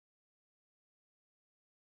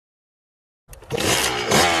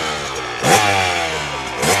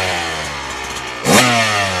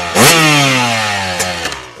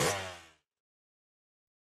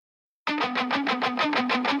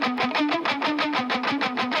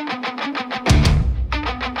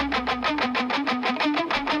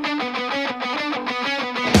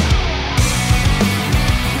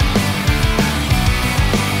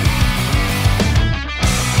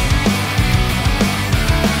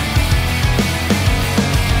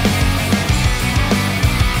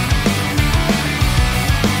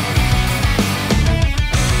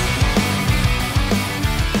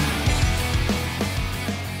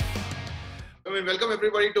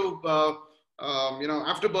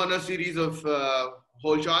afterburner series of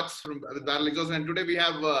whole shots from with barrel exhaust. And today we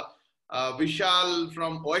have Vishal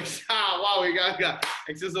from OX. Wow, we got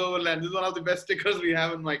XS Overland. This is one of the best stickers we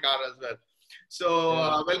have in my car as well.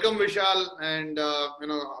 So welcome Vishal, and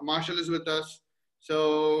Marshall is with us.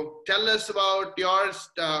 So tell us about your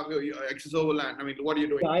XS Overland. I mean, what are you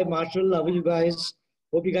doing? Hi Marshall, how are you guys?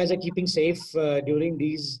 Hope you guys are keeping safe during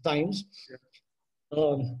these times. Yeah.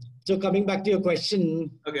 So coming back to your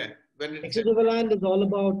question, okay. XS Overland is all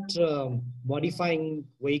about modifying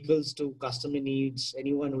vehicles to customer needs.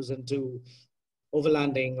 Anyone who's into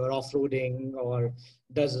overlanding or off-roading or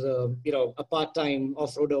does a part-time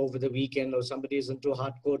off-roader over the weekend, or somebody is into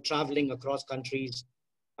hardcore traveling across countries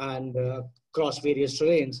and across various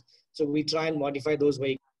terrains. So we try and modify those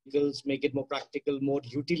vehicles, make it more practical, more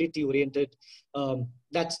utility-oriented.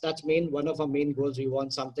 That's one of our main goals. We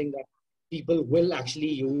want something that people will actually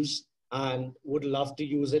use and would love to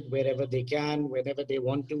use it wherever they can, whenever they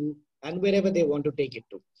want to, and wherever they want to take it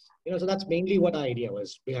to. So that's mainly what our idea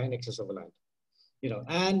was behind XS Overland.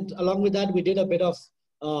 And along with that, we did a bit of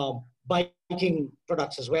biking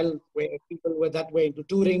products as well, where people were that way into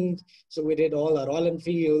touring. So we did all our Royal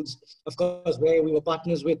Enfields, of course, where we were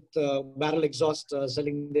partners with Barrel Exhaust,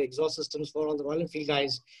 selling the exhaust systems for all the Royal Enfield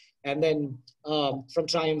guys. And then from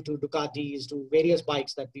Triumph to Ducatis to various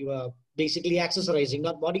bikes that we were basically accessorizing,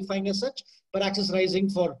 not modifying as such, but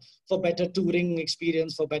accessorizing for better touring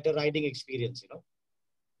experience, for better riding experience,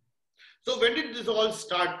 So when did this all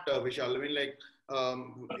start, Vishal? I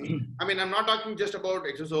mean, I'm not talking just about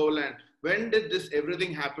XS Overland. When did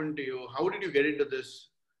everything happen to you? How did you get into this?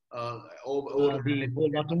 The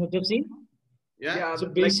whole automotive scene? Yeah. So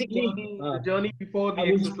basically, the journey before the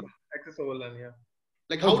XS Overland, yeah.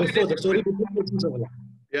 Like how before the story before XS Overland.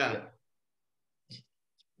 Yeah.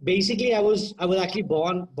 Basically, I was actually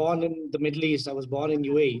born in the Middle East. I was born in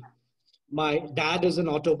UAE. My dad is an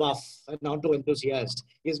auto buff, an auto enthusiast.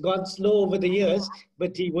 He's gone slow over the years,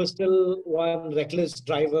 but he was still one reckless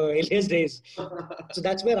driver in his days. So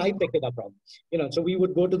that's where I picked it up from. So we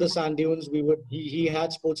would go to the sand dunes. He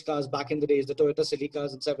had sports cars back in the days, the Toyota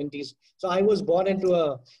Celicas in the 70s. So I was born into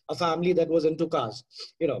a family that was into cars,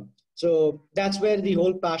 So that's where the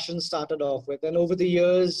whole passion started off with. And over the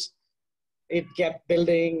years, it kept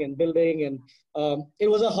building and building. And it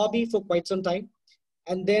was a hobby for quite some time.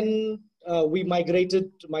 And then we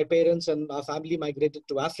migrated, my parents and our family migrated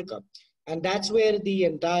to Africa. And that's where the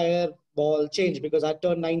entire ball changed, because I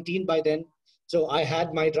turned 19 by then. So I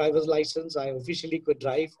had my driver's license. I officially could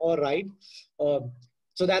drive or ride.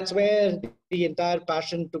 So that's where the entire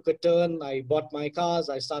passion took a turn. I bought my cars.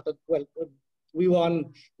 I started, we were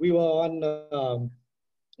on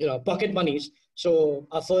pocket monies. So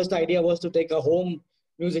our first idea was to take a home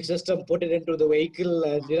music system, put it into the vehicle,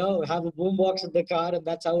 and have a boombox in the car, and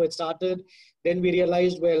that's how it started. Then we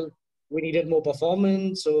realized, we needed more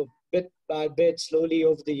performance. So bit by bit, slowly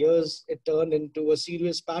over the years, it turned into a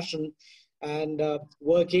serious passion. And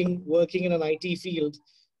working in an IT field,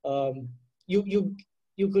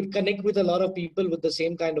 you could connect with a lot of people with the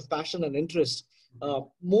same kind of passion and interest.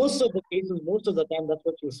 Most of the cases, most of the time, that's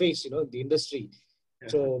what you face, in the industry. Yeah.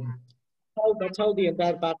 So that's how the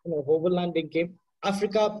entire passion of overlanding came.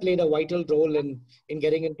 Africa played a vital role in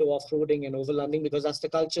getting into off-roading and overlanding, because that's the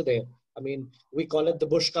culture there. I mean, we call it the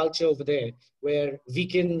bush culture over there, where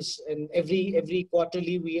weekends and every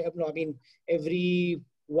quarterly, every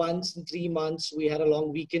once in 3 months, we had a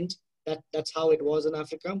long weekend. That's how it was in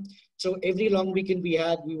Africa. So every long weekend we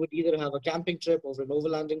would either have a camping trip or an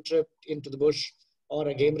overlanding trip into the bush or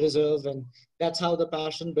a game reserve. And that's how the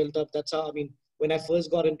passion built up. That's how, when I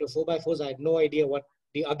first got into 4x4s, I had no idea what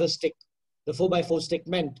the 4x4 stick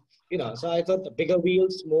meant, So I thought the bigger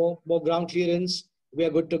wheels, more ground clearance, we are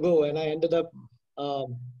good to go. And I ended up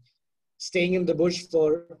staying in the bush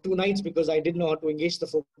for 2 nights because I didn't know how to engage the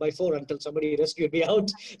 4x4 until somebody rescued me out.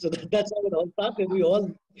 So that's how it all started. We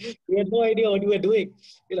had no idea what we were doing,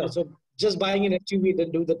 So just buying an SUV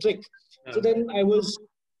didn't do the trick. Yeah. So then I was,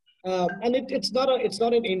 and it's not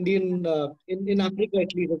an Indian, in Africa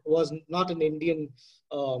at least, it was not an Indian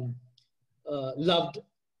loved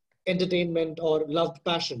entertainment or loved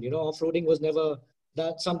passion. Off-roading was never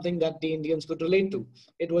something that the Indians could relate to.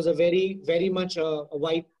 It was a very, very much a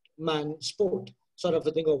white man sport sort of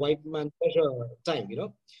a thing, or white man pleasure time,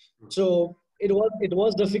 So it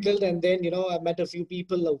was difficult. And then, I met a few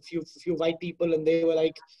people, a few white people, and they were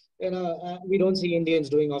like, we don't see Indians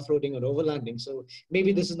doing off-roading or overlanding. So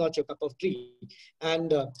maybe this is not your cup of tea.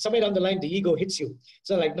 And somewhere down the line, the ego hits you.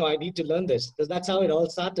 So no, I need to learn this, because that's how it all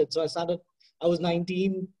started. So I was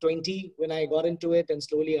 19, 20 when I got into it and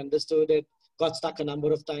slowly understood it, got stuck a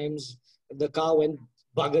number of times. The car went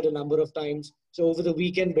buggered a number of times. So over the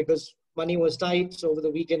weekend, because money was tight, so over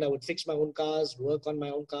the weekend I would fix my own cars, work on my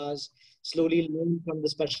own cars, slowly learn from the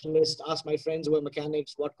specialist, ask my friends who are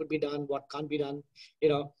mechanics what could be done, what can't be done, you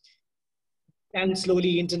know. And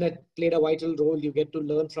slowly internet played a vital role. You get to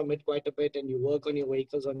learn from it quite a bit, and you work on your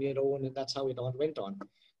vehicles on your own, and that's how it all went on.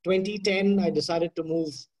 2010, I decided to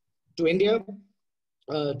move to India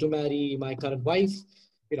to marry my current wife,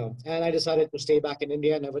 you know, and I decided to stay back in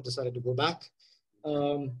India. Never decided to go back.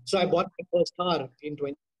 So I bought my first car in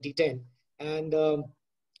 2010, and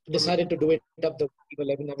decided to do it up the way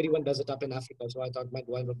 11. Everyone does it up in Africa. So I thought,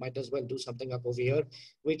 might as well do something up over here,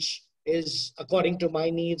 which is according to my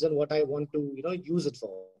needs and what I want to, you know, use it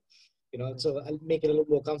for. You know, so I'll make it a little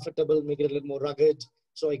more comfortable, make it a little more rugged,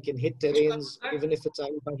 so I can hit Which car terrains, was that? even if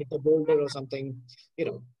if I hit a boulder or something, you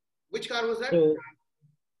know. Which car was that? So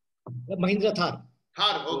Mahindra Thar.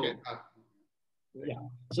 Thar. Okay. Thar. Yeah.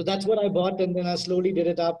 So that's what I bought, and then I slowly did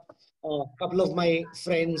it up. A couple of my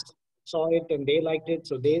friends saw it and they liked it,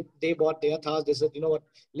 so they bought their Thars. They said, you know what,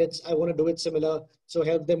 I want to do it similar. So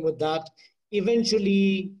help them with that.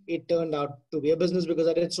 Eventually, it turned out to be a business because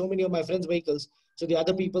I did so many of my friends' vehicles. So the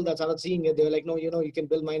other people that started seeing it, they were like, no, you know, you can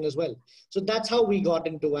build mine as well. So that's how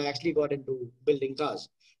I actually got into building cars,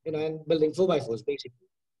 you know, and building 4x4s basically,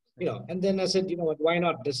 you know. And then I said, you know what, why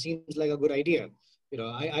not? This seems like a good idea. You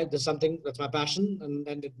know, there's something that's my passion,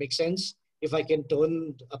 and it makes sense. If I can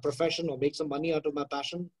turn a profession or make some money out of my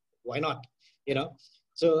passion, why not? You know,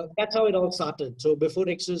 so that's how it all started. So before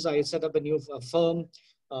XS, I set up a new firm.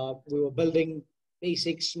 We were building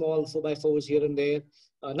basic small 4x4s here and there.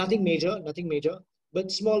 Nothing major, but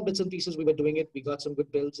small bits and pieces we were doing it. We got some good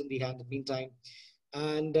builds in the hand in the meantime.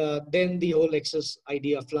 And then the whole XS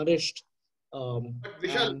idea flourished. But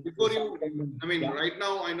Vishal, before you, I mean, yeah. right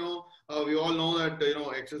now I know we all know that you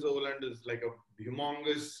know XS Overland is like a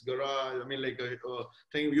humongous garage. I mean, like a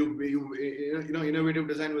thing you know innovative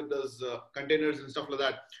design with those containers and stuff like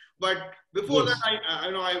that. But before that, Yes.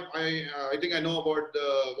 I know I think I know about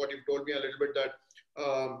what you've told me a little bit that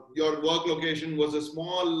your work location was a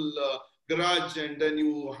small garage, and then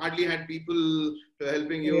you hardly had people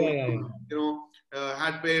helping you. Yeah, yeah, yeah. You know,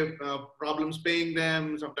 had problems paying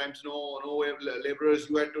them. Sometimes no laborers.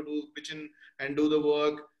 You had to pitch in and do the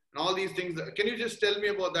work and all these things. Can you just tell me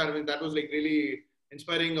about that? I mean, that was like really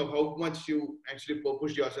inspiring of how much you actually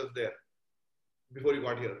pushed yourself there before you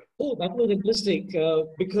got here. Oh, that was interesting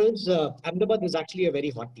because Ahmedabad is actually a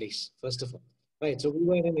very hot place, first of all. Right. So we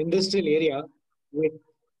were in an industrial area with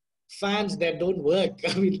fans that don't work.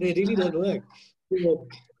 I mean, they really don't work. So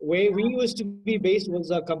where we used to be based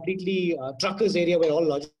was a completely truckers area where all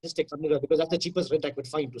logistics under because that's the cheapest rent I could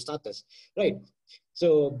find to start this. Right.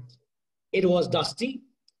 So it was dusty,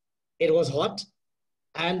 it was hot,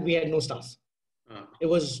 and we had no staff. It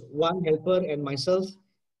was one helper and myself,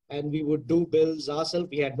 and we would do builds ourselves.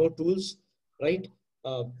 We had no tools, right?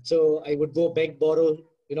 So I would go beg, borrow,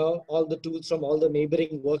 you know, all the tools from all the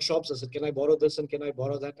neighboring workshops. I said, can I borrow this and can I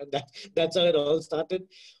borrow that? And that's how it all started.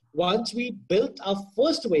 Once we built our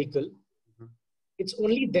first vehicle, it's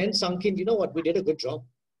only then sunk in, you know what, we did a good job.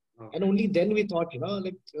 And only then we thought, you know,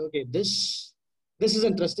 like, okay, this is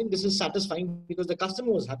interesting. This is satisfying because the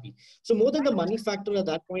customer was happy. So more than the money factor at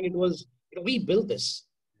that point, it was, you know, we built this,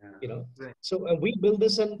 you know. So we built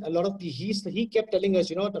this, and a lot of he kept telling us,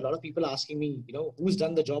 you know, a lot of people asking me, you know, who's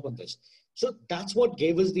done the job on this. So that's what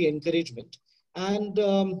gave us the encouragement. And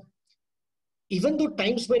even though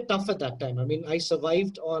times were tough at that time, I mean, I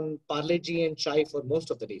survived on Parle-G and chai for most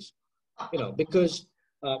of the days, you know, because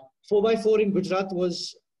 4x4 in Gujarat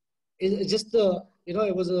was just you know,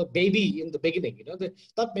 it was a baby in the beginning. You know,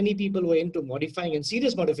 not many people were into modifying and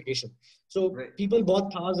serious modification. So people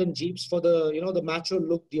bought cars and Jeeps for the, you know, the macho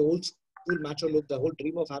look, the old school macho look, the whole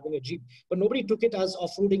dream of having a Jeep. But nobody took it as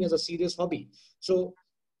off-roading as a serious hobby. So,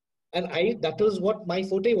 and that was what my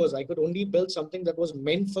forte was. I could only build something that was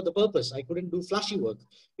meant for the purpose. I couldn't do flashy work,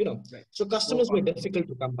 you know. So customers were difficult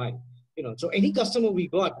to come by, you know. So any customer we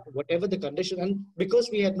got, whatever the condition, and because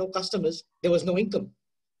we had no customers, there was no income.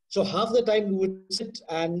 So half the time we would sit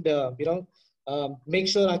and, you know, make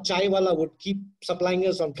sure our chai wala would keep supplying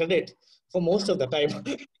us on credit for most of the time.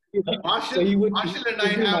 You know? Marshall, So he would, Marshall and I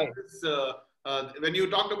have this, when you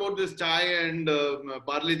talked about this chai and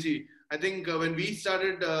Parle-G, I think when we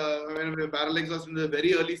started, when we were Barrel Exhaust in the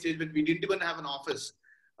very early stage, when we didn't even have an office,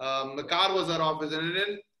 the car was our office.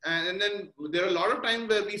 And then there are a lot of times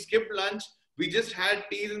where we skipped lunch. We just had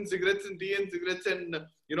tea and cigarettes, and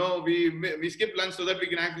you know, we skipped lunch so that we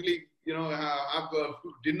can actually, you know, have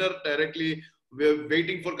dinner directly. We're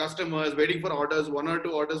waiting for customers, waiting for orders, 1 or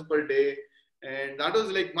 2 orders per day. And that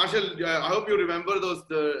was like, Marshall, I hope you remember those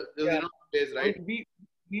you know, days, right?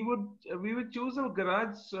 we would choose a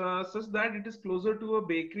garage such that it is closer to a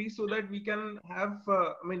bakery, so that we can have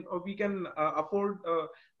or we can afford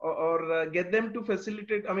or get them to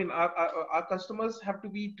facilitate. Our customers have to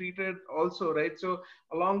be treated also, right? So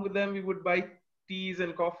along with them, we would buy teas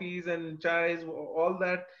and coffees and chais, all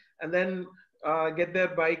that, and then get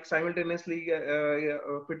their bike simultaneously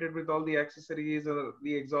fitted with all the accessories,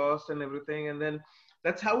 the exhaust and everything, and then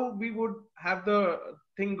that's how we would have the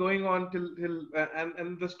thing going on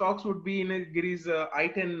and the stocks would be in a Giri's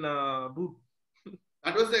I-10 booth.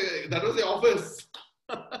 That was the office.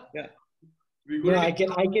 Yeah. I can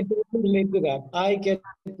totally relate to that. I can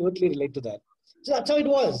totally relate to that. So that's how it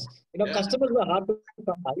was. Customers were hard to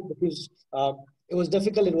come by because it was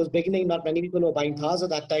difficult. It was beginning. Not many people were buying cars at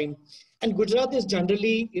that time. And Gujarat is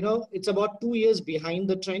generally, it's about 2 years behind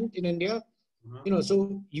the trend in India.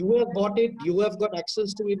 So you have bought it, you have got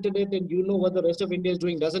access to internet, and you know what the rest of India is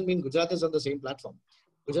doing. Doesn't mean Gujarat is on the same platform.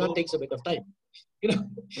 Gujarat takes a bit of time.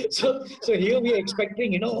 So here we are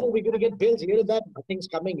expecting, we're going to get bills here and that. Nothing's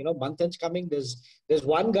coming, month end's coming. There's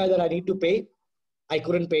one guy that I need to pay. I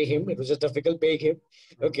couldn't pay him. It was just difficult paying him.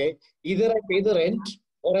 Okay. Either I pay the rent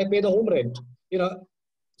or I pay the home rent,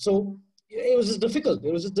 So it was just difficult.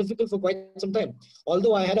 It was just difficult for quite some time.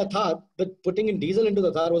 Although I had a Thar, but putting in diesel into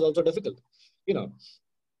the Thar was also difficult,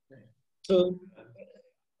 So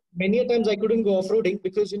many a times I couldn't go off-roading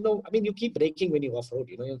because, you keep braking when you off-road,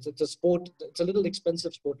 it's a sport. It's a little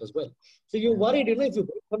expensive sport as well. So you're worried, if you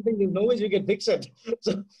break something, there's no way you get fixed.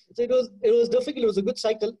 So it was difficult. It was a good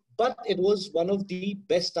cycle, but it was one of the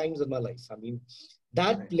best times in my life.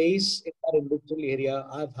 That place in that industrial area,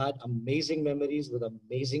 I've had amazing memories with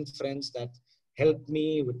amazing friends that helped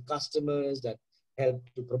me, with customers that helped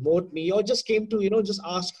to promote me, or just came to, just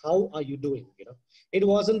ask, how are you doing? It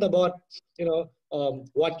wasn't about,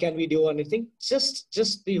 what can we do or anything.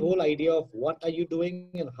 Just the whole idea of what are you doing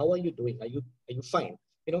and how are you doing? Are you fine?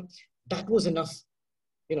 That was enough.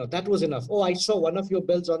 That was enough. Oh, I saw one of your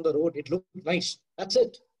bells on the road. It looked nice. That's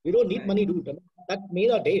it. We don't need money, dude. That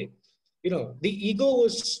made our day. The ego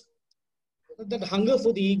was, that hunger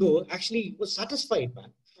for the ego actually was satisfied,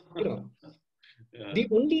 man. Yeah. The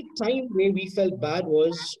only time where we felt bad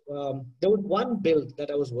was there was one build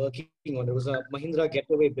that I was working on. It was a Mahindra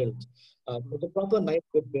Getaway build. It was a proper nice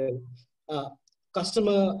good build.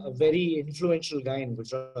 Customer, a very influential guy in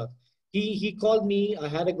Gujarat. He called me. I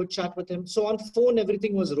had a good chat with him. So on phone,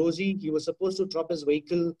 everything was rosy. He was supposed to drop his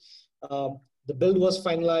vehicle. The build was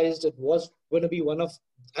finalized. It was going to be one of,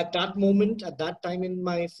 at that moment, at that time in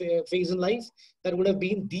my phase in life, that would have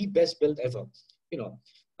been the best build ever.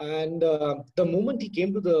 And the moment he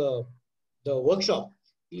came to the workshop,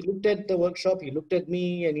 he looked at the workshop, he looked at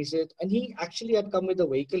me, and he said, and he actually had come with a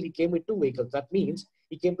vehicle. He came with 2 vehicles. That means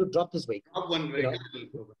he came to drop his vehicle. Up one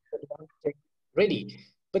vehicle. Ready.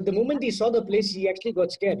 But the moment he saw the place, he actually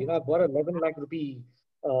got scared. I bought an 11 lakh rupee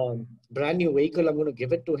brand new vehicle. I'm going to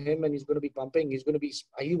give it to him, and he's going to be pumping.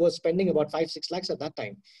 He was spending about 5-6 lakhs at that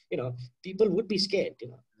time. People would be scared.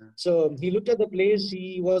 So he looked at the place.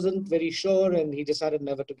 He wasn't very sure, and he decided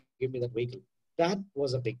never to give me that vehicle. That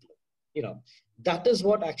was a big blow. That is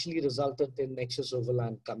what actually resulted in XS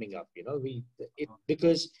Overland coming up.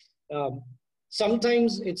 Because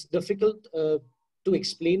sometimes it's difficult to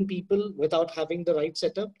explain people without having the right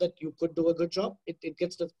setup that you could do a good job. It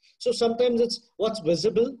gets so sometimes it's what's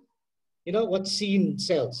visible, what's seen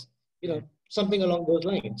sells, something along those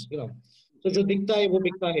lines, So jo dikhta hai, wo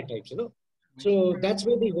bikta hai types, So that's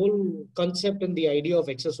where the whole concept and the idea of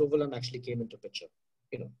XS Overland actually came into picture,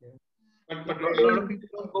 But a lot of people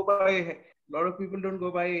don't go by. A lot of people don't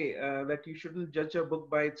go by that you shouldn't judge a book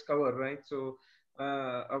by its cover, right? So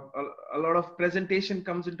a lot of presentation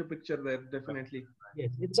comes into picture there, definitely.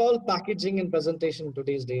 Yes, it's all packaging and presentation in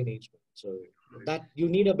today's day and age. So that you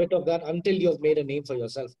need a bit of that until you've made a name for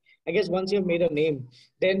yourself. I guess once you've made a name,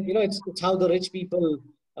 then it's how the rich people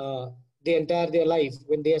the entire their life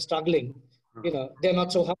when they are struggling, they're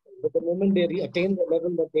not so humble. But the moment they attain the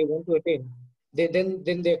level that they want to attain,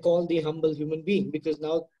 then they're called the humble human being, because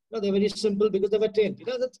now they're very simple because they've attained.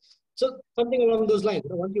 That's so something along those lines.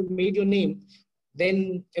 Once you've made your name,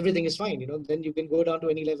 then everything is fine. Then you can go down to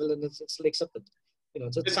any level and it's still accepted.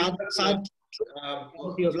 It's a sad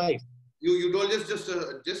reality of life. You told us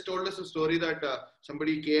just told us a story that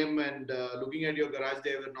somebody came and looking at your garage,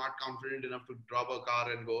 they were not confident enough to drop a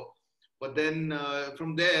car and go. But then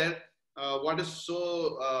from there, what is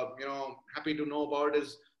so happy to know about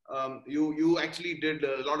is you actually did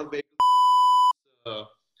a lot of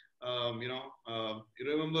you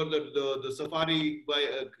remember the safari by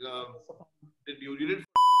did you did.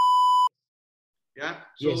 Yeah.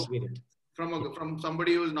 So yes, we did. from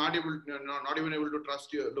somebody who's not able, not even able to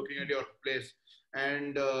trust you, looking at your place,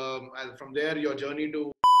 and from there your journey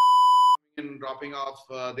to and dropping off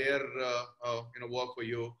their work for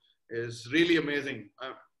you is really amazing.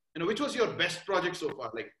 Which was your best project so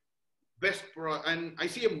far? Like and I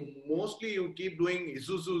see mostly you keep doing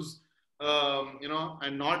Isuzu's,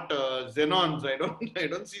 and not Xenons. I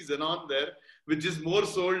don't see Xenon there, which is more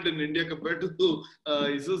sold in India compared to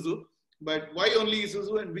Isuzu. But why only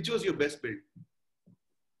Isuzu, and which was your best build?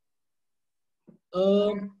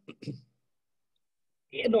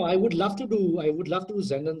 I would love to do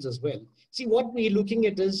Xenons as well. See, what we're looking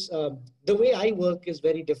at is the way I work is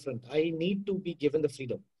very different. I need to be given the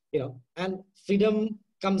freedom, and freedom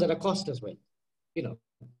comes at a cost as well,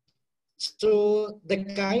 So the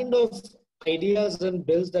kind of ideas and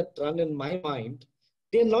builds that run in my mind,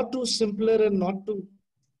 they're not too simpler and not too,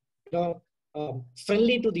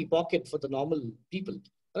 friendly to the pocket for the normal people.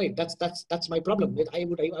 Right? That's my problem. I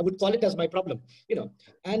would call it as my problem,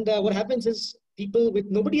 And what happens is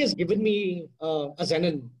nobody has given me a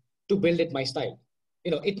Xenon to build it my style.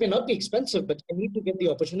 It may not be expensive, but I need to get the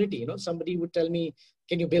opportunity. Somebody would tell me,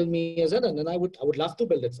 "Can you build me a Xenon?" And I would love to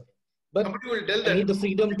build it for him. But somebody will tell I that. need the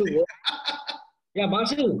freedom to work. Yeah,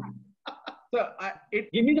 Marshall. So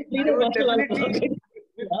Give me the freedom, Marshall. Definitely,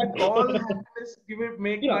 with all happiness,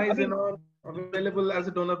 make my Xenon available as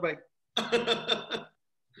a donor bike.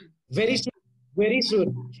 Very soon. Very soon.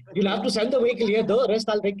 You'll have to send the vehicle here, though. Rest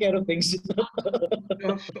I'll take care of things.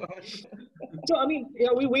 So,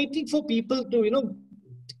 we're waiting for people to,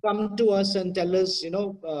 come to us and tell us,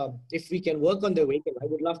 if we can work on the vehicle. I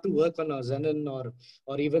would love to work on a Xenon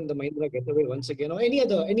or even the Mahindra Getaway once again, or any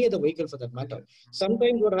other vehicle for that matter.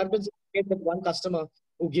 Sometimes what happens is you get that one customer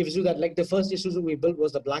who gives you that, like the first Isuzu we built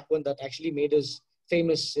was the black one that actually made us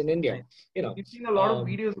famous in India. You've seen a lot of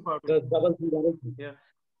videos about the it. double. Yeah.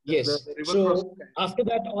 Yes. So after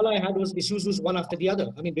that, all I had was Isuzu's one after the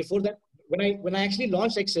other. Before that, when I actually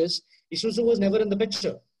launched XS, Isuzu was never in the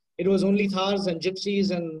picture. It was only Thars and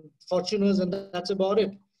Gypsies and Fortuners, and that's about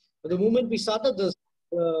it. But the moment we started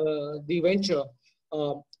the venture,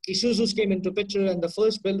 Isuzu's came into picture, and the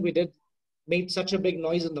first build we did made such a big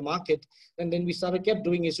noise in the market. And then we kept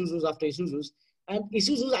doing Isuzu's after Isuzu's. And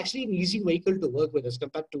Isuzu is actually an easy vehicle to work with as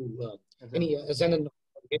compared to any Xenon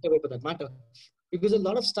Getaway for that matter, because a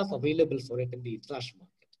lot of stuff available for it in the international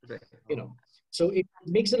market. Right. So it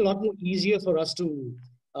makes it a lot more easier for us to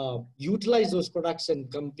utilize those products and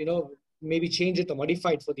maybe change it or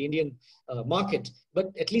modify it for the Indian market. But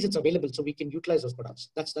at least it's available, so we can utilize those products.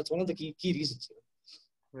 That's one of the key reasons.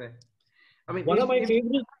 Right. One of my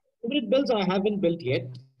favorite builds I haven't built yet.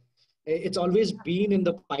 It's always been in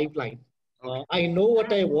the pipeline. I know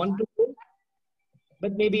what I want to do,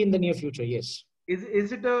 but maybe in the near future, yes.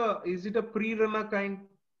 Is it a pre-runner kind?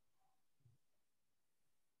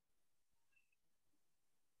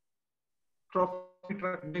 Trophy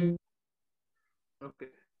truck? Okay.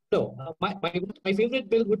 No, my favorite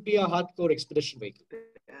build would be a hardcore expedition vehicle.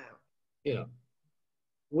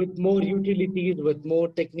 With more utilities, with more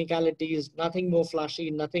technicalities, nothing more flashy,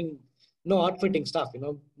 no outfitting stuff,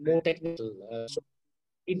 more technical. So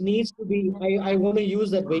it needs to be, I want to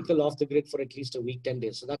use that vehicle off the grid for at least a week, 10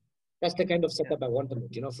 days. So that's the kind of setup I want to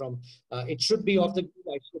make, it should be off the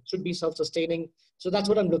grid, it should be self-sustaining. So that's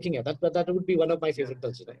what I'm looking at. That would be one of my favorite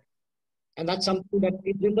builds, And that's something that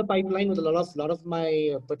is in the pipeline with a lot of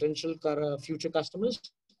my potential future customers.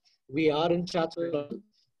 We are in chats with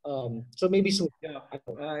so maybe soon.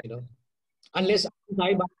 Unless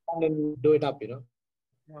I buy and do it up,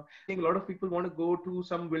 I think a lot of people want to go to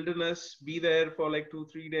some wilderness, be there for like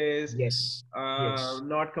 2-3 days. Yes.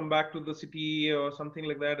 Not come back to the city or something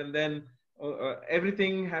like that, and then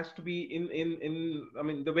everything has to be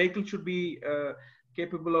in. The vehicle should be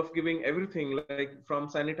capable of giving everything, like from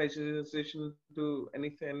sanitization to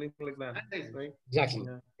anything like that, right?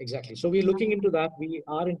 Exactly. So we're looking into that. We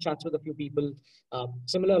are in chats with a few people,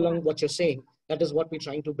 similar along what you're saying. That is what we're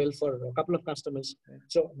trying to build for a couple of customers.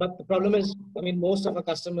 So, but the problem is, most of our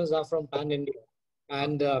customers are from Pan India,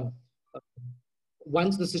 and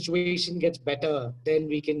once the situation gets better, then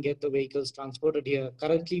we can get the vehicles transported here.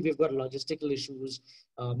 Currently, we've got logistical issues.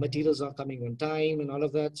 Materials are coming on time and all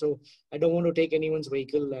of that. So I don't want to take anyone's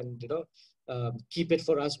vehicle and, keep it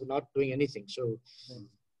for us. We're not doing anything. So,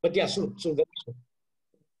 but yeah, so very soon.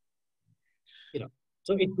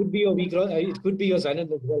 So it could be your week, it could be your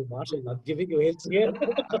Xenon as well, Marshall. I'm giving you hints here.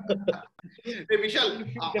 Hey, Vishal,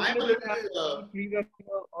 I'm a little...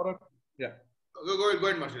 yeah. Go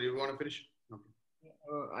ahead, Marshall. You want to finish?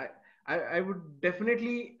 I would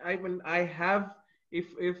definitely, I have, if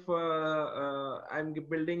I'm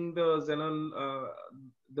building the Xenon,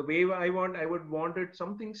 the way I would want it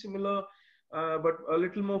something similar, but a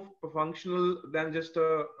little more functional than just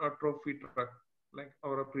a trophy truck, like,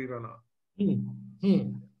 or a pre-runner. Hmm.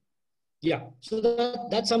 Hmm. Yeah, so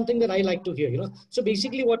that's something that I like to hear, So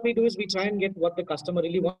basically what we do is we try and get what the customer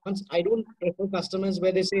really wants. I don't prefer customers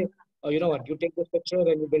where they say, oh, you know what, you take this picture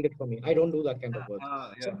and you build it for me. I don't do that kind of work.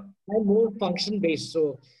 So Yeah. I'm more function based.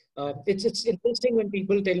 So it's interesting when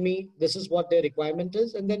people tell me this is what their requirement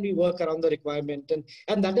is, and then we work around the requirement.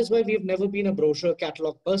 And that is why we've never been a brochure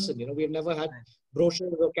catalog person. We've never had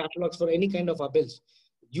brochures or catalogs for any kind of our builds.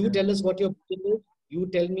 You tell us what your budget is. You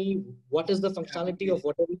tell me what is the functionality of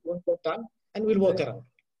whatever you want to have done, and we'll work around.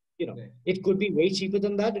 It could be way cheaper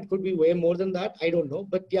than that. It could be way more than that. I don't know,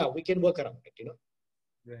 but yeah, we can work around it.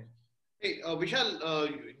 Right. Hey, Vishal,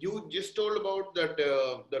 you just told about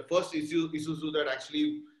that first Isuzu that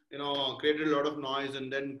actually created a lot of noise, and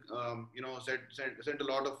then sent a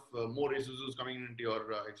lot of more Isuzus coming into your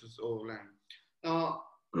XS Overland.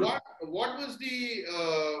 What was the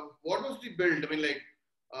build? I mean, like,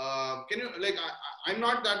 can you I'm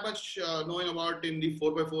not that much knowing about in the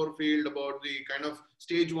 4x4 field about the kind of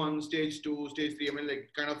stage 1, stage 2, stage 3. I mean,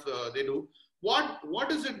 like, kind of they do.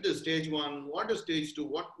 What is it, the stage 1? What is stage 2?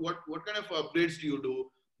 What kind of upgrades do you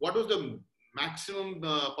do? What was the maximum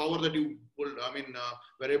power that you pulled? I mean,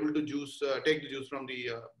 were able to take the juice from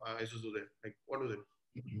the Isuzu there? Like, what was it?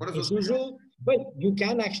 Isuzu, well, you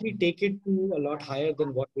can actually take it to a lot higher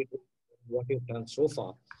than what we've done so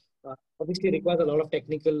far. Obviously, it requires a lot of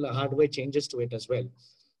technical hardware changes to it as well.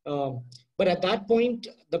 But at that point,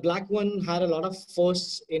 the black one had a lot of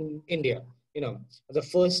firsts in India. The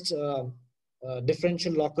first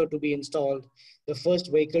differential locker to be installed, the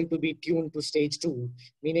first vehicle to be tuned to stage 2,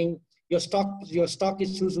 meaning your stock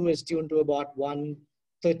Isuzu is tuned to about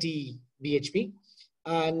 130 bhp,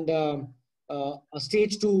 and a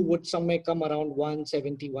stage 2 would somewhere come around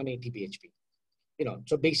 170, 180 bhp.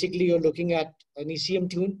 So basically you're looking at an ECM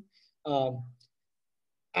tune,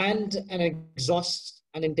 and an exhaust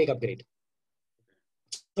and intake upgrade.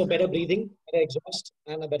 So better breathing, better exhaust,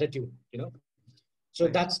 and a better tune. So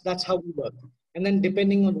that's how we work. And then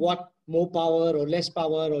depending on what more power or less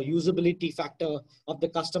power or usability factor of the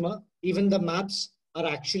customer, even the maps are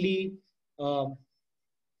actually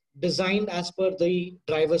designed as per the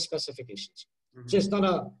driver specifications. So it's not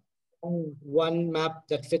a one map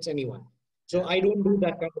that fits anyone. So I don't do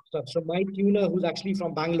that kind of stuff. So my tuner, who's actually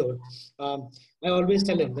from Bangalore, I always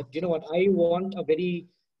tell him that, you know what, I want a very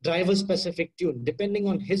driver specific tune. Depending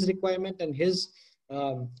on his requirement and his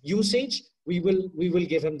usage, we will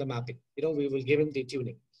give him the mapping. We will give him the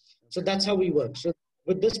tuning. So that's how we work. So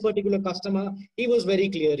with this particular customer, he was very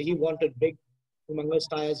clear. He wanted big, humongous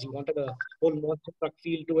tires. He wanted a whole monster truck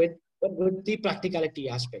feel to it, but with the practicality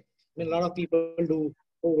aspect. I mean, a lot of people do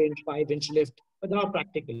 4-inch, 5-inch lift, but they're not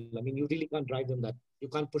practical. I mean, you really can't drive them that. You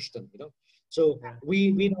can't push them, So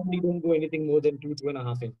we normally don't go anything more than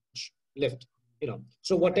 2.5-inch lift,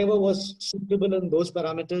 So whatever was suitable in those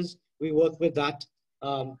parameters, we work with that.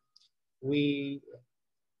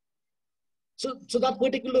 So that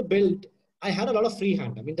particular build, I had a lot of free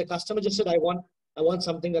hand. I mean, the customer just said, I want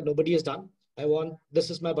something that nobody has done. This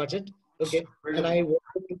is my budget. Okay. And I want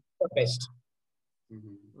to do the best.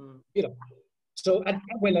 So at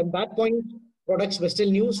that point, products were still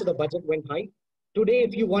new. So the budget went high. Today,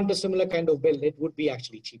 if you want a similar kind of build, it would be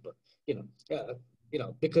actually cheaper,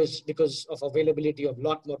 because of availability of a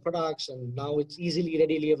lot more products, and now it's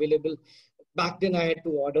readily available. Back then I had to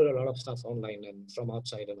order a lot of stuff online and from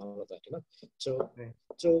outside and all of that,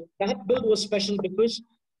 So that build was special because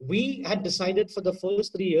we had decided for the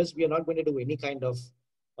first 3 years, we are not going to do any kind of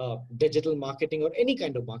digital marketing or any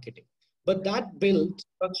kind of marketing. But that build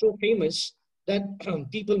got so famous that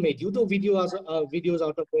people made YouTube videos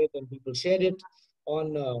out of it, and people shared it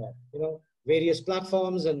on, various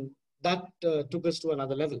platforms, and that took us to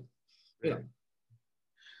another level,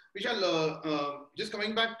 Vishal, just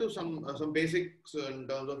coming back to some basics in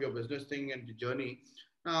terms of your business thing and the journey.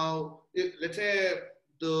 Now, let's say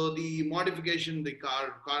the modification, the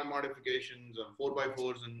car modifications,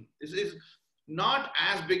 4x4s, and is not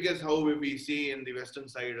as big as how we see in the western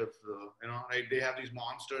side of right? They have these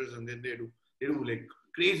monsters, and then they do like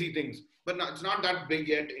crazy things, but it's not that big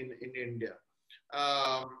yet in India.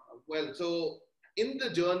 So in the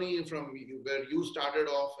journey from where you started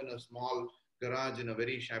off in a small garage in a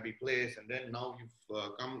very shabby place, and then now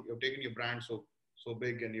you've taken your brand so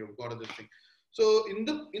big, and you've got this thing. So in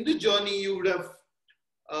the journey, you would have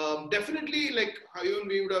definitely, like, even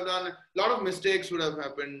we would have done a lot of mistakes would have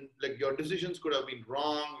happened. Like, your decisions could have been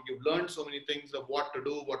wrong. You've learned so many things of what to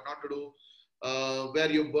do, what not to do,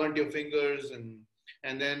 where you burnt your fingers, and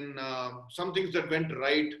and then some things that went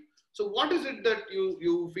right. So what is it that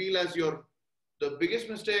you feel as the biggest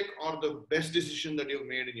mistake or the best decision that you've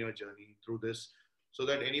made in your journey through this, so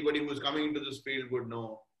that anybody who's coming into this field would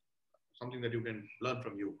know something that you can learn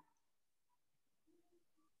from you?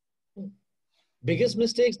 Biggest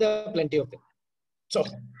mistakes, there are plenty of them. So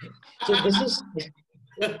this is,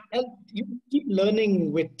 and you keep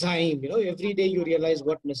learning with time. Every day you realize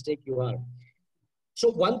what mistake you are. So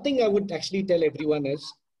one thing I would actually tell everyone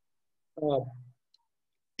is,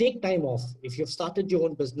 take time off. If you've started your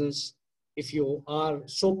own business, if you are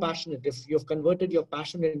so passionate, if you've converted your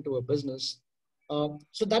passion into a business,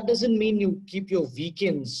 so that doesn't mean you keep your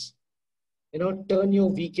weekends, turn your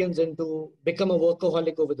weekends into become a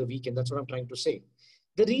workaholic over the weekend. That's what I'm trying to say.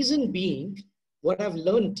 The reason being, what I've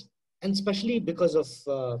learned, and especially because of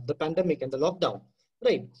the pandemic and the lockdown,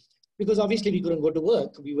 right? Because obviously we couldn't go to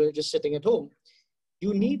work. We were just sitting at home.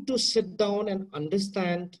 You need to sit down and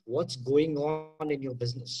understand what's going on in your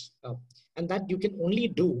business. And that you can only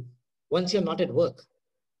do once you're not at work.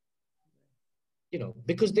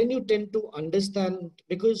 Because then you tend to understand,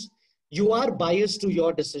 because you are biased to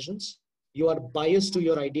your decisions, you are biased to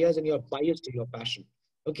your ideas, and you're biased to your passion.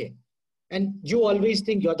 Okay. And you always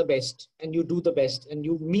think you're the best, and you do the best, and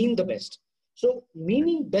you mean the best. So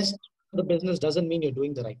meaning best for the business doesn't mean you're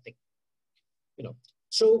doing the right thing.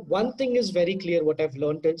 So one thing is very clear. What I've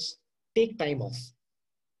learned is take time off.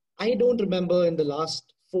 I don't remember in the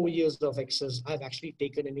last 4 years of XS, I've actually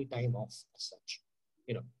taken any time off as such.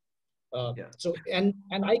 So, and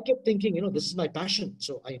I kept thinking, this is my passion.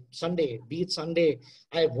 So be it Sunday,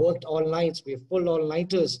 I've worked all nights. We've pulled all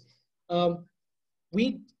nighters.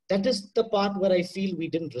 That is the part where I feel we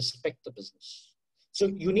didn't respect the business. So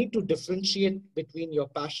you need to differentiate between your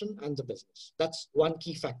passion and the business. That's one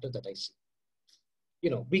key factor that I see.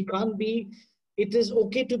 We can't be, it is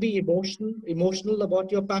okay to be emotional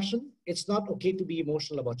about your passion. It's not okay to be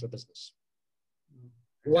emotional about your business.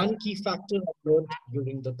 One key factor I learned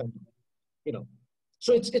during the pandemic.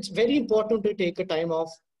 So it's very important to take a time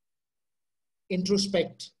off,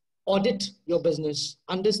 introspect, audit your business,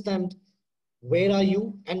 understand where are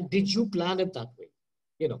you, and did you plan it that way?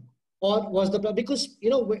 Or was the plan, because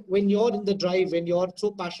when you're in the drive, when you're so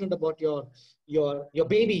passionate about your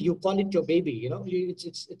baby, you call it your baby,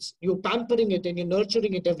 it's you're pampering it and you're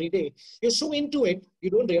nurturing it every day. You're so into it, you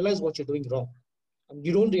don't realize what you're doing wrong. And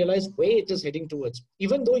you don't realize where it is heading towards,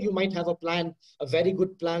 even though you might have a plan, a very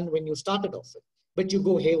good plan when you started off with, but you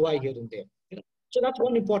go haywire here and there. So that's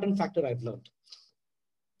one important factor I've learned.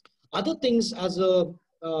 Other things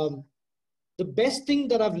the best thing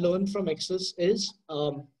that I've learned from XS is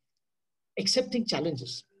accepting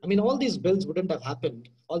challenges. I mean, all these builds wouldn't have happened.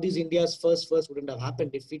 All these India's first wouldn't have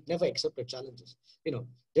happened if we'd never accepted challenges.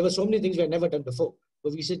 There were so many things we had never done before,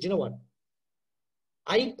 but we said, you know what?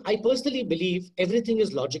 I personally believe everything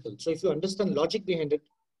is logical. So if you understand logic behind it,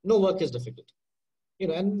 no work is difficult.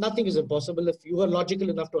 And nothing is impossible if you are logical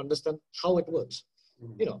enough to understand how it works.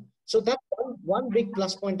 So that's one big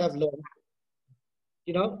plus point I've learned.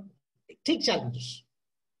 Take challenges.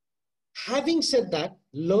 Having said that,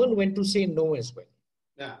 learn when to say no as well.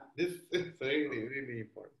 Yeah, this is very, really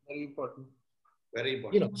important. Very important. Very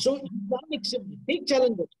important. So you can accept, take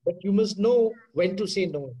challenges, but you must know when to say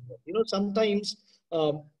no. Sometimes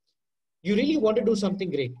you really want to do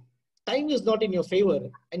something great. Time is not in your favor,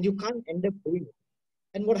 and you can't end up doing it.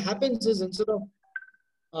 And what happens is, instead of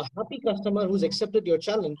a happy customer who's accepted your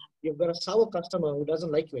challenge, you've got a sour customer who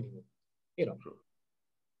doesn't like you anymore.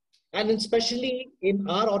 And especially in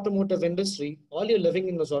our automotive industry, all you're living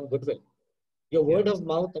in is on goodwill. Your word of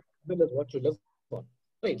mouth and goodwill is what you live on.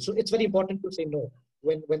 Right. So it's very important to say no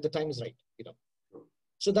when the time is right.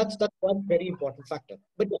 So that's one very important factor.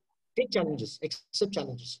 But take challenges, accept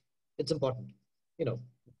challenges. It's important.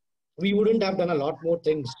 We wouldn't have done a lot more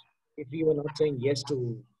things if we were not saying yes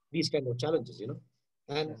to these kind of challenges.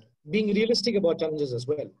 And being realistic about challenges as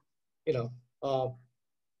well.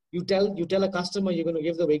 You tell a customer you're going to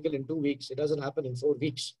give the vehicle in 2 weeks. It doesn't happen in 4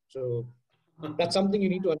 weeks. So that's something you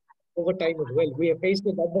need to understand over time as well. We have faced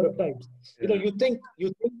it a number of times. You think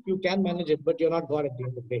you can manage it, but you're not God at the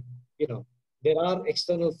end of the day. There are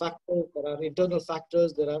external factors, there are internal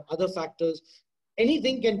factors, there are other factors.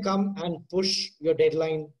 Anything can come and push your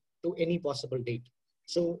deadline to any possible date.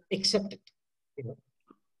 So accept it. You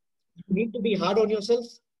need to be hard on yourself,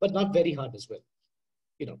 but not very hard as well.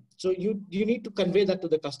 So you need to convey that to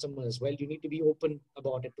the customer as well. You need to be open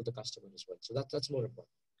about it to the customer as well. So that's more important.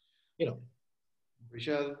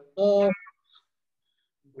 Vishal,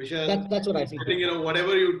 that's what I feel. I think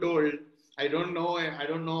whatever you told, I don't know, I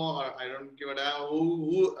don't give a damn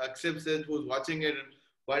who accepts it, who's watching it,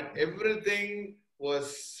 but everything was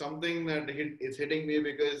something that is hitting me,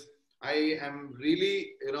 because I am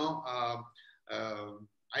really,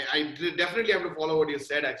 I definitely have to follow what you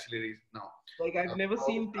said actually now. Like I've never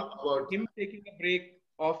seen About him taking a break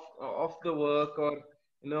off the work, or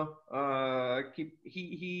keep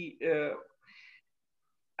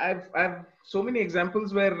I've so many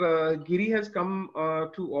examples where Giri has come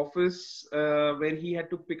to office where he had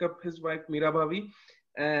to pick up his wife Meera Bhavi,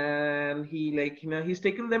 and he, like, he's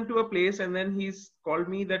taken them to a place, and then he's called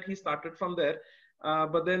me that he started from there.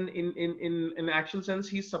 But then in actual sense,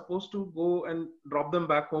 he's supposed to go and drop them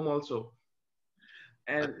back home also.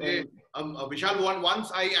 And Vishal,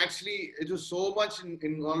 once it was so much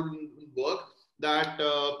involved in work that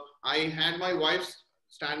I had my wife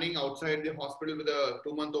standing outside the hospital with a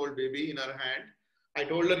 2-month-old baby in her hand. I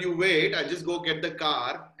told her, you wait, I'll just go get the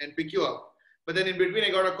car and pick you up. But then in between, I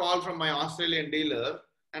got a call from my Australian dealer,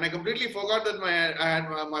 and I completely forgot that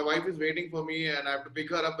my wife is waiting for me, and I have to pick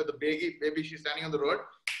her up with the baby. She's standing on the road.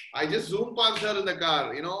 I just zoomed past her in the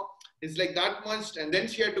car, It's like that much, and then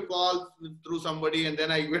she had to call through somebody, and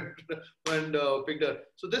then I went and picked her.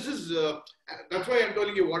 So this is, that's why I'm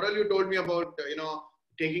telling you, what all you told me about,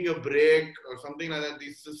 taking a break or something like that.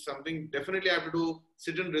 This is something definitely I have to do,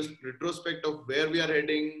 sit in retrospect of where we are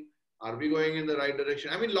heading. Are we going in the right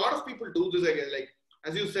direction? I mean, a lot of people do this, I guess. Like,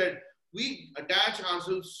 as you said, we attach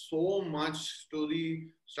ourselves so much to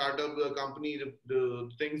the startup, the company, the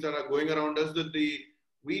things that are going around us, that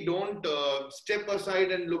we don't step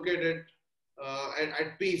aside and look at it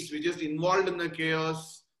at peace. We're just involved in the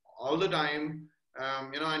chaos all the time,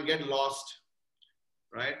 and get lost,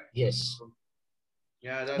 right? Yes.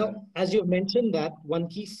 Yeah. Now, as you mentioned, that one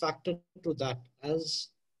key factor to that, as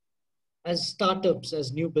startups,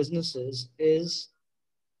 as new businesses, is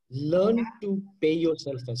learn to pay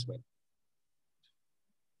yourself as well.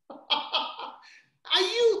 Are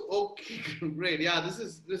you okay? Great. Yeah, this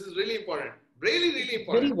is really important. Really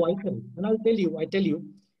important. Very vital. And I tell you,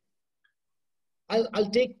 I'll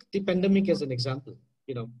take the pandemic as an example.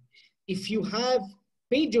 If you have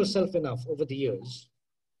paid yourself enough over the years,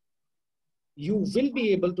 you will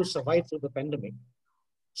be able to survive through the pandemic.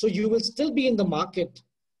 So you will still be in the market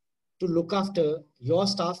to look after your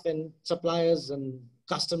staff and suppliers and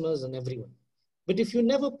customers and everyone. But if you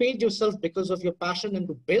never paid yourself because of your passion and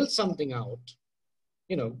to build something out,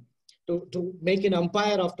 to make an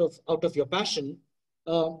empire out of your passion,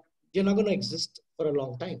 you're not going to exist for a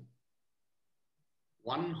long time.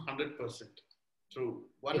 100% true.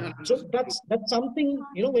 100%. So that's something,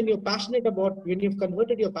 when you're passionate about, when you've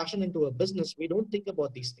converted your passion into a business, we don't think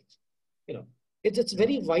about these things. It's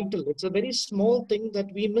very vital. It's a very small thing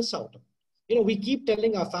that we miss out on. We keep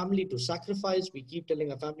telling our family to sacrifice. We keep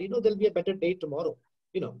telling our family, there'll be a better day tomorrow.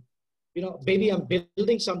 Baby, I'm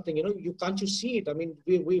building something, can't you see it? I mean,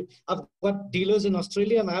 I've got dealers in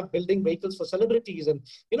Australia, and I'm building vehicles for celebrities. And,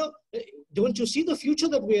 don't you see the future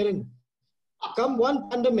that we're in? Come one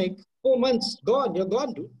pandemic, 4 months, gone, you're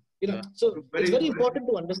gone, dude. So it's very important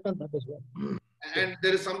to understand that as well. And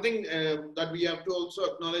there is something that we have to also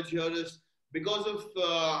acknowledge here is, because of,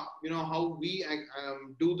 how we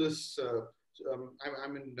do this,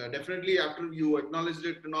 definitely after you acknowledged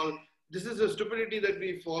it and all, this is a stupidity that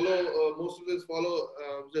we follow, most of us follow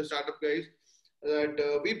the startup guys,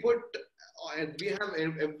 that we have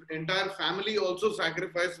an entire family also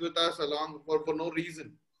sacrificed with us along for no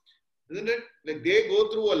reason. Isn't it? Like, they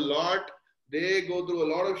go through a lot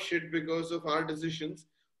of shit because of our decisions,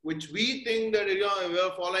 which we think that,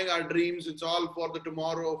 we're following our dreams. It's all for the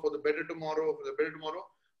tomorrow, for the better tomorrow,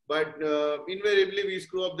 But invariably, we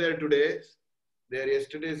screw up there today. Their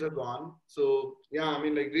yesterdays are gone. So, yeah, I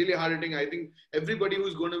mean, like, really hard hitting. I think everybody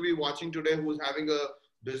who's going to be watching today, who's having a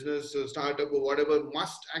business, a startup or whatever,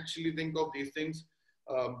 must actually think of these things.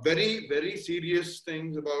 Very, very serious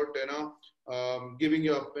things about, giving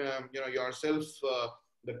yourself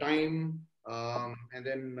the time, and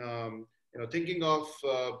then, thinking of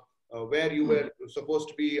where you were supposed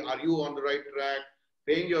to be. Are you on the right track?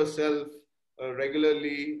 Paying yourself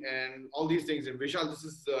regularly, and all these things. And Vishal, this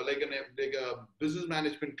is like a business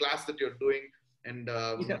management class that you're doing, and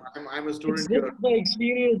I'm a student. It's just my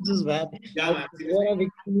experiences, man. Yeah, what I've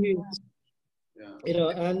experienced. Yeah.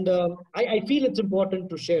 And I feel it's important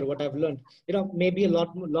to share what I've learned. Maybe a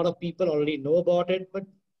lot of people already know about it, but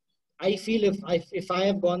I feel if I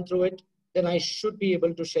have gone through it, then I should be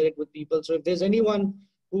able to share it with people. So if there's anyone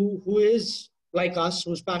who is like us,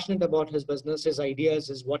 who's passionate about his business, his ideas,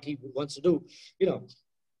 is what he wants to do,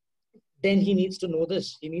 then he needs to know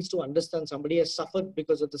this. He needs to understand somebody has suffered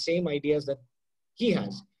because of the same ideas that he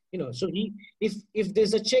has. So if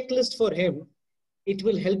there's a checklist for him, it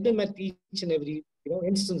will help him at each and every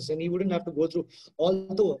instance, and he wouldn't have to go through.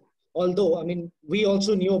 Although, I mean, we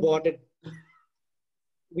also knew about it.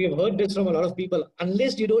 We have heard this from a lot of people.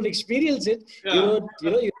 Unless you don't experience it, you Yeah. don't,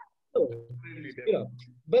 you know.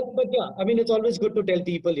 But yeah, I mean, it's always good to tell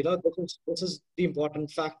people, this is the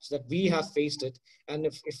important facts that we have faced it, and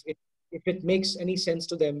if it makes any sense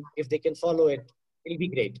to them, if they can follow it, it'll be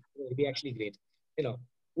great. It'll be actually great. You know,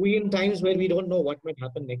 we in times where we don't know what might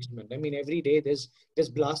happen next month. I mean, every day there's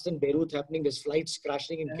blast in Beirut happening. There's flights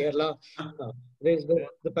crashing in Kerala. There's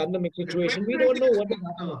the pandemic situation. We don't know what is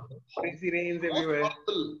happening. Crazy rains Most everywhere.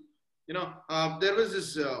 possible, there was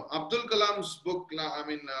this Abdul Kalam's book. I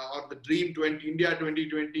mean, or the Dream 20 India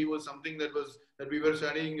 2020 was something that we were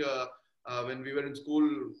studying when we were in school.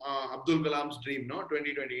 Abdul Kalam's Dream, no,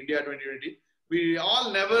 2020 India 2020. We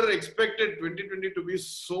all never expected 2020 to be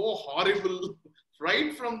so horrible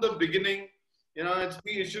right from the beginning.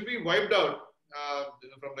 It should be wiped out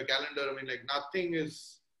from the calendar. I mean, like nothing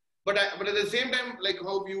is. But at the same time, like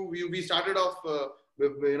how we started off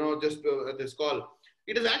with, just at this call,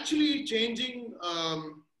 it is actually changing,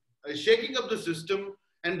 shaking up the system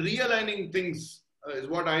and realigning things is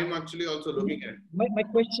what I'm actually also looking at. My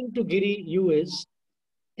question to Giri, you is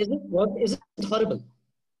it horrible?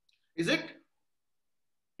 Is it?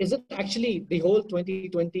 Is it actually the whole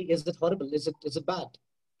 2020? Is it horrible? Is it bad?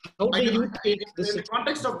 How do you take this? In the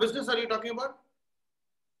context of business, are you talking about?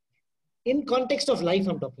 In context of life,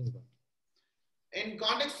 I'm talking about. In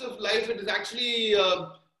context of life, it is actually,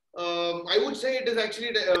 I would say it is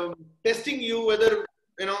actually testing you whether,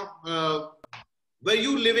 were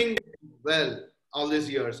you living well all these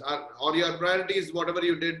years, or your priorities, whatever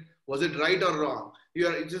you did, was it right or wrong?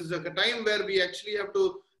 It is a time where we actually have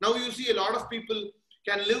to, now you see a lot of people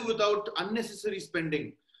can live without unnecessary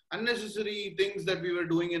spending, unnecessary things that we were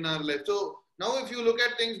doing in our life. So now if you look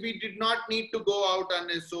at things, we did not need to go out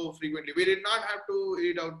and so frequently. We did not have to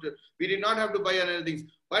eat out. We did not have to buy other things.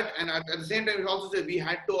 But at the same time, it also said we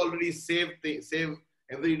had to already save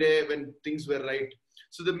every day when things were right.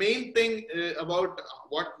 So the main thing about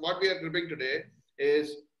what we are gripping today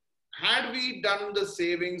is, had we done the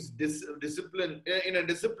savings discipline in a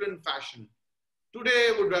disciplined fashion, today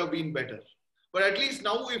would have been better. But at least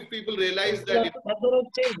now, if people realize that, that's what I'm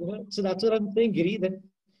saying. So that's what I'm saying, Giri. That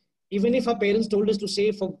even if our parents told us to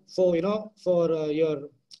save for your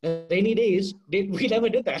rainy days, we never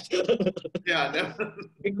did that. Yeah, definitely.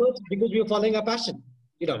 because we were following our passion.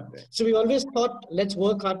 So we always thought, let's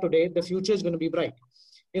work hard today. The future is going to be bright.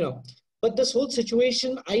 But this whole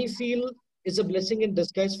situation, I feel, is a blessing in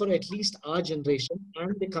disguise for at least our generation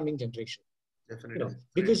and the coming generation. Definitely.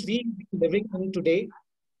 Because we're living in today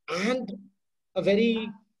and a very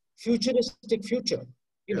futuristic future.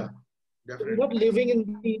 Yeah, definitely. We're not living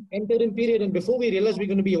in the interim period, and before we realize we're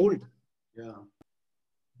going to be old. Yeah.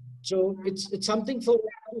 So it's something for.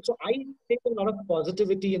 So I take a lot of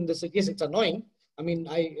positivity in this. Yes, it's annoying. I mean,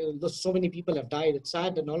 so many people have died. It's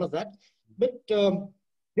sad and all of that. But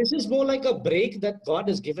this is more like a break that God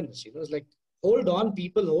has given us. It's like, hold on,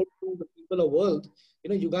 people, hold on, the people of the world.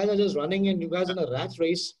 You guys are just running and you guys in a rat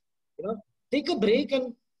race. Take a break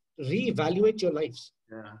and reevaluate your lives.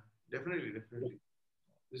 Yeah, definitely.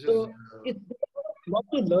 It's a lot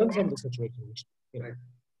to learn from the situation. Right.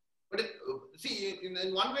 But see,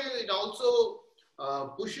 in one way, it also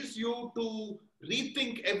pushes you to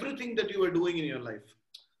rethink everything that you were doing in your life,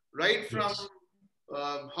 right? From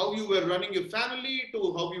how you were running your family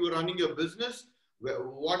to how you were running your business,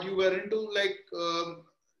 what you were into, like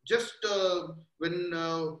just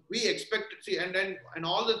when we expect, see, and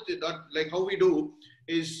all that, like how we do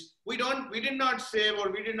is we did not save,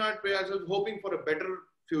 or we did not pay ourselves hoping for a better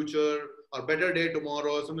future or better day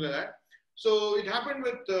tomorrow or something like that. So it happened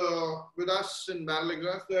with us in Barrel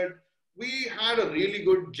Exhaust that we had a really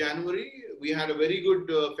good January. We had a very good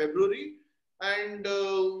February, and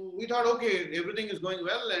we thought, okay, everything is going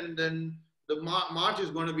well, and then the March is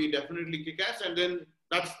going to be definitely kick-ass, and then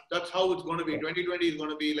that's how it's going to be. 2020 is going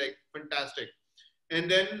to be like fantastic. And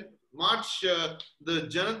then March, the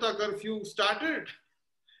Janata curfew started,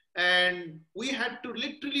 and we had to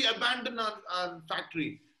literally abandon our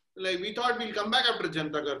factory. Like, we thought we'll come back after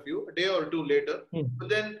Janata curfew, a day or two later. But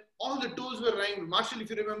then all the tools were running. Marshall, if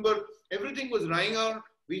you remember, everything was running out.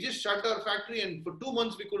 We just shut our factory, and for 2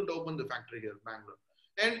 months we couldn't open the factory here in Bangalore.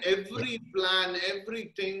 And every plan,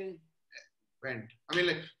 everything went. I mean,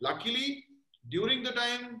 like, luckily, during the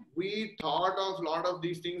time, we thought of a lot of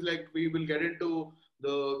these things, like we will get into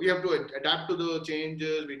we have to adapt to the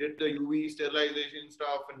changes. We did the UV sterilization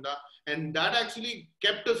stuff, and that actually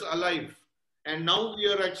kept us alive. And now we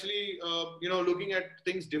are actually, looking at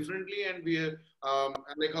things differently, and we are,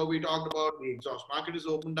 like how we talked about, the exhaust market is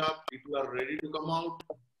opened up. People are ready to come out.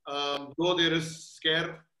 Though there is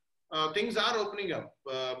scare, things are opening up.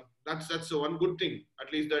 That's one good thing,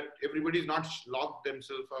 at least, that everybody's not locked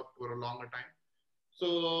themselves up for a longer time.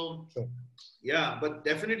 So, Sure. yeah, but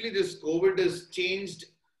definitely this COVID has changed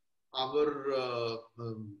our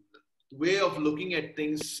way of looking at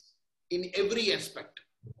things in every aspect,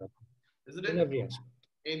 isn't In it? every aspect.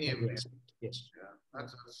 In Every every, aspect. Yes. yeah,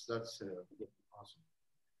 that's awesome.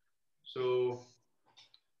 So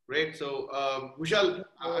great. So Vishal,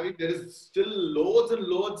 I mean, there is still loads and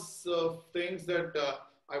loads of things that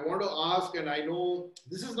I want to ask, and I know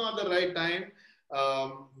this is not the right time.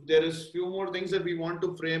 There is few more things that we want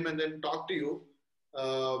to frame and then talk to you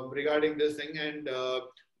regarding this thing. And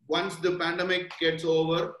once the pandemic gets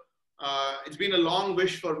over, it's been a long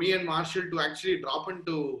wish for me and Marshall to actually drop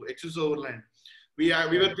into XS Overland. We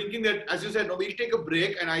were thinking that, as you said, no, we'll take a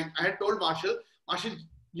break, and I had told Marshall,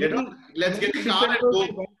 get on, let's get a car and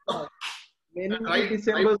go. Many Right,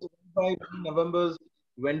 Decembers went by, many Novembers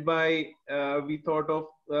went by. We thought of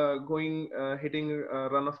hitting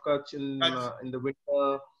Run of Kutch in the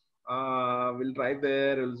winter. We'll drive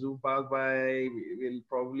there. We'll zoom pass by. We'll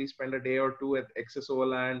probably spend a day or two at XS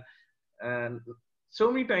Overland, and so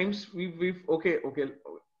many times we've okay,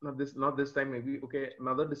 not this time, maybe okay,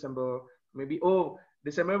 another December, maybe, oh,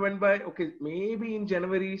 December went by, okay, maybe in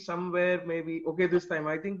January somewhere, maybe, okay, this time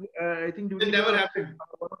I think it during never the happened.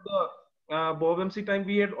 one of the Bob MC time,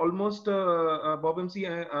 we had almost Bob MC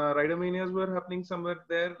Rider Manias were happening somewhere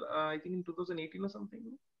there, I think in 2018 or something.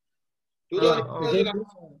 2018 Jaipur,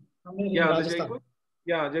 somewhere in Yeah, the Rajasthan. Jaipur.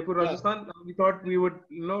 Yeah, Jaipur, Yeah. Rajasthan. We thought we would,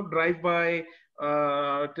 drive by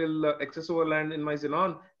till XS Overland in my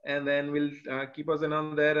Xenon, and then we'll keep our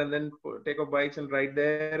Xenon there, and then take our bikes and ride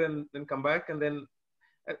there, and then come back, and then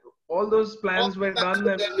uh, all those all plans were done,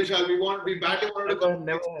 success and then, Vishal. We badly wanted to come to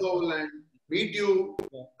never XS happened. Overland, meet you,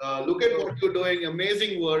 Yeah. look at So, what you're doing,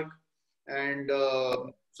 amazing work. And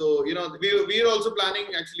so, we were also planning,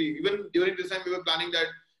 actually, even during this time, we were planning that,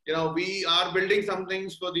 we are building some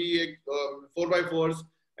things for the 4x4s.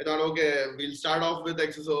 I thought, okay, we'll start off with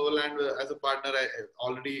XS Overland as a partner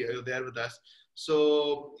already there with us.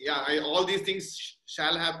 So, yeah, all these things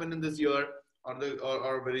shall happen in this year,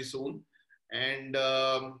 or very soon. And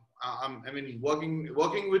I mean,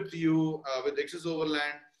 working with you with XS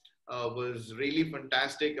Overland was really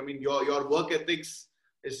fantastic. I mean, your work ethics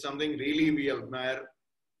is something really we admire.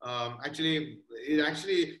 Actually, there's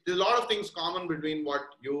a lot of things common between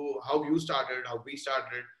how you started, how we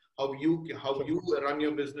started, how you run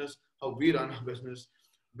your business, how we run our business.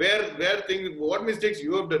 What mistakes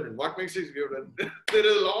you have done and what mistakes we have done. There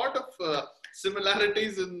are a lot of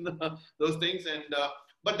similarities in those things, and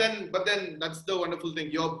but then that's the wonderful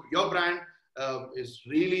thing. Your brand is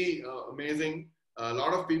really amazing. A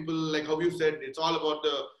lot of people, like how you said, it's all about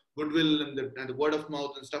the goodwill and the word of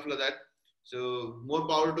mouth and stuff like that. So more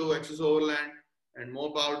power to XS Overland and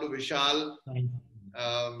more power to Vishal.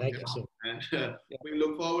 Thank you, sir. And yeah. we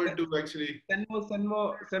look forward to actually Send more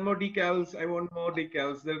decals. I want more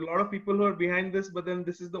decals. There are a lot of people who are behind this, but then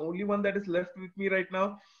this is the only one that is left with me right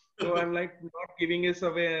now. So I'm like not giving this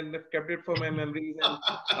away, and I've kept it for my memories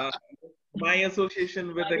and my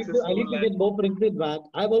association with XS I need to Overland. get more printed back.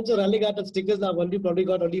 I've also running out of stickers. I've probably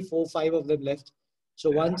got only 4 or 5 of them left. So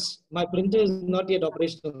once my printer is not yet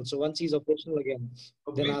operational, so once he's operational again,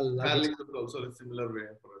 then I'll Alex is also a similar way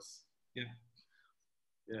for us. Yeah.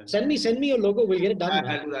 Yeah. Send me your logo. We'll get it done.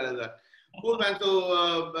 I'll do that. Cool, man.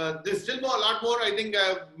 So there's still a lot more. I think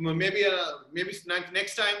maybe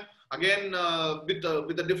next time again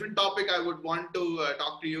with a different topic. I would want to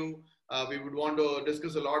talk to you. We would want to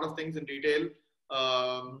discuss a lot of things in detail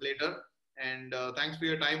later. And thanks for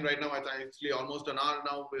your time. Right now, it's actually almost an hour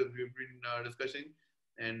now. We've been discussing.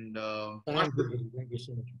 And Thank you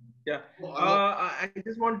so much. Yeah, I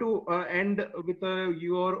just want to end with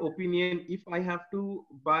your opinion. If I have to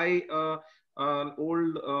buy an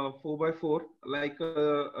old 4x4 like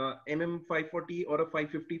a MM540 or a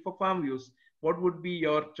 550 for farm use, what would be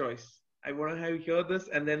your choice? I want to hear this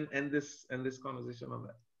and then end this conversation on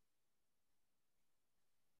that.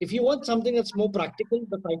 If you want something that's more practical,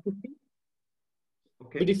 the 550.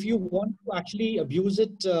 Okay. But if you want to actually abuse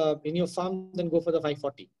it in your farm, then go for the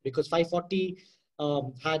 540, because 540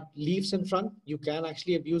 had leaves in front. You can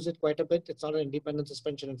actually abuse it quite a bit. It's not an independent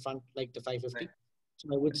suspension in front like the 550. Right. So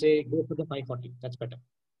I would say go for the 540. That's better.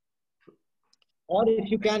 Or if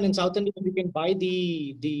you can, in South India, you can buy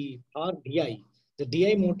the DI. The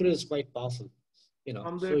DI motor is quite powerful.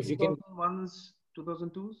 From so the if you can 2001s,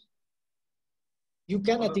 2002s. You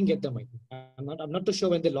can, I think, get them. I'm not too sure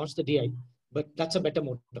when they launch the DI, but that's a better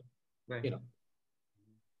motor, Right. you know.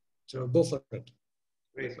 So go for it.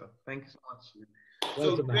 Great, sir. Thank you so much. So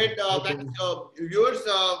Welcome, great. man. Thanks, viewers.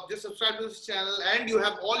 Just subscribe to this channel, and you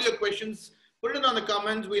have all your questions. Put it on the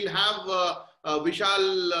comments. We'll have Vishal.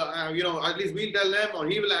 You know, at least we'll tell them, or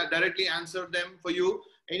he will directly answer them for you.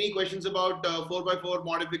 Any questions about 4x4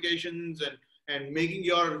 modifications and making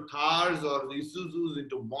your Thars or the Isuzus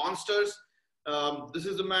into monsters? This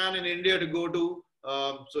is the man in India to go to.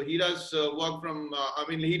 So he does work from. I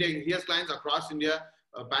mean, he has clients across India,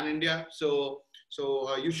 pan India. So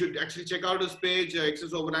you should actually check out his page,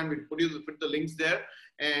 XS Overland. We'll put the links there,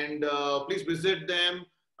 and please visit them.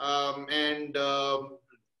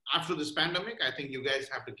 After this pandemic, I think you guys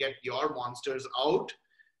have to get your monsters out,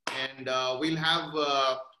 and we'll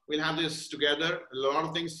have this together. A lot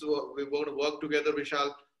of things we're going to work together, Vishal.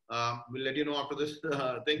 We'll let you know after this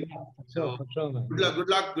thing. So man. good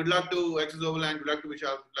luck to XS Overland. Good luck to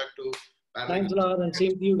Vishal. Good luck to. Thanks a lot, and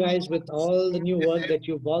same to you guys with all the new work that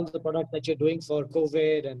all the products that you're doing for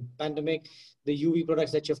COVID and pandemic, the UV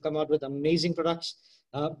products that you've come out with, amazing products.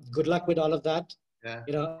 Good luck with all of that. Yeah.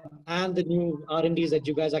 You know, and the new R&Ds that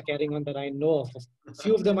you guys are carrying on that I know of. A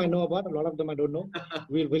few of them I know about, a lot of them I don't know.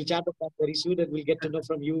 We'll chat about that very soon, and we'll get to know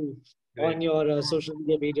from you on your social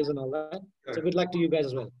media pages and all that. Sure. So good luck to you guys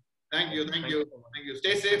as well. Thank you.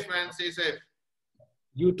 Stay safe, man. Stay safe.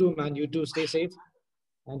 You too, man. You too. Stay safe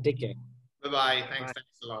and take care. Bye-bye. Thanks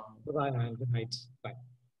a lot. Bye-bye, man. Good night. Bye.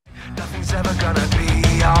 Nothing's ever gonna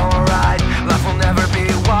be alright. Life will never be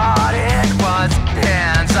what it